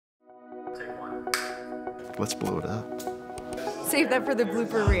let's blow it up. Save that for the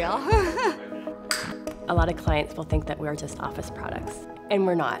blooper reel. A lot of clients will think that we're just office products, and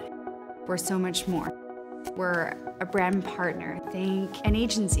we're not. We're so much more. We're a brand partner. Think an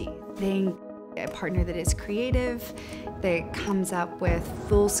agency. Think a partner that is creative, that comes up with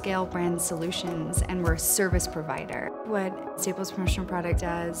full-scale brand solutions, and we're a service provider. What Staples Promotional Product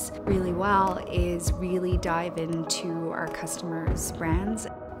does really well is really dive into our customers' brands.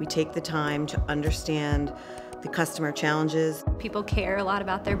 We take the time to understand the customer challenges. People care a lot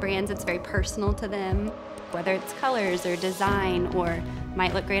about their brands. It's very personal to them, whether it's colors or design or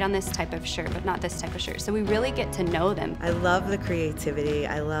might look great on this type of shirt, but not this type of shirt. So we really get to know them. I love the creativity.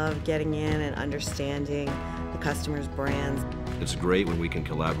 I love getting in and understanding the customer's brands. It's great when we can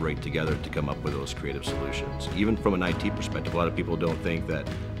collaborate together to come up with those creative solutions. Even from an IT perspective, a lot of people don't think that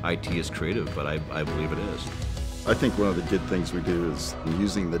IT is creative, but I believe it is. I think one of the good things we do is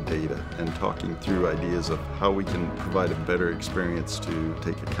using the data and talking through ideas of how we can provide a better experience to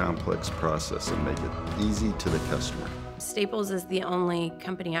take a complex process and make it easy to the customer. Staples is the only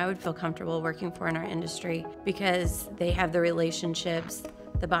company I would feel comfortable working for in our industry because they have the relationships,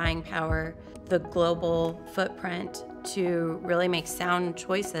 the buying power, the global footprint to really make sound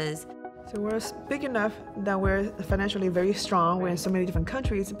choices. So we're big enough that we're financially very strong. We're in so many different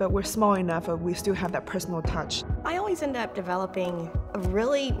countries, but we're small enough that we still have that personal touch. I always end up developing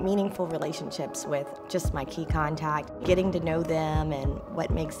really meaningful relationships with just my key contact, getting to know them and what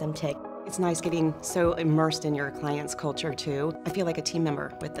makes them tick. It's nice getting so immersed in your client's culture too. I feel like a team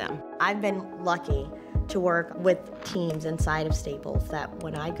member with them. I've been lucky to work with teams inside of Staples that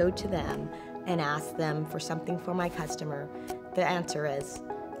when I go to them and ask them for something for my customer, the answer is,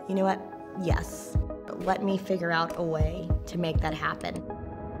 you know what? Yes. Let me figure out a way to make that happen.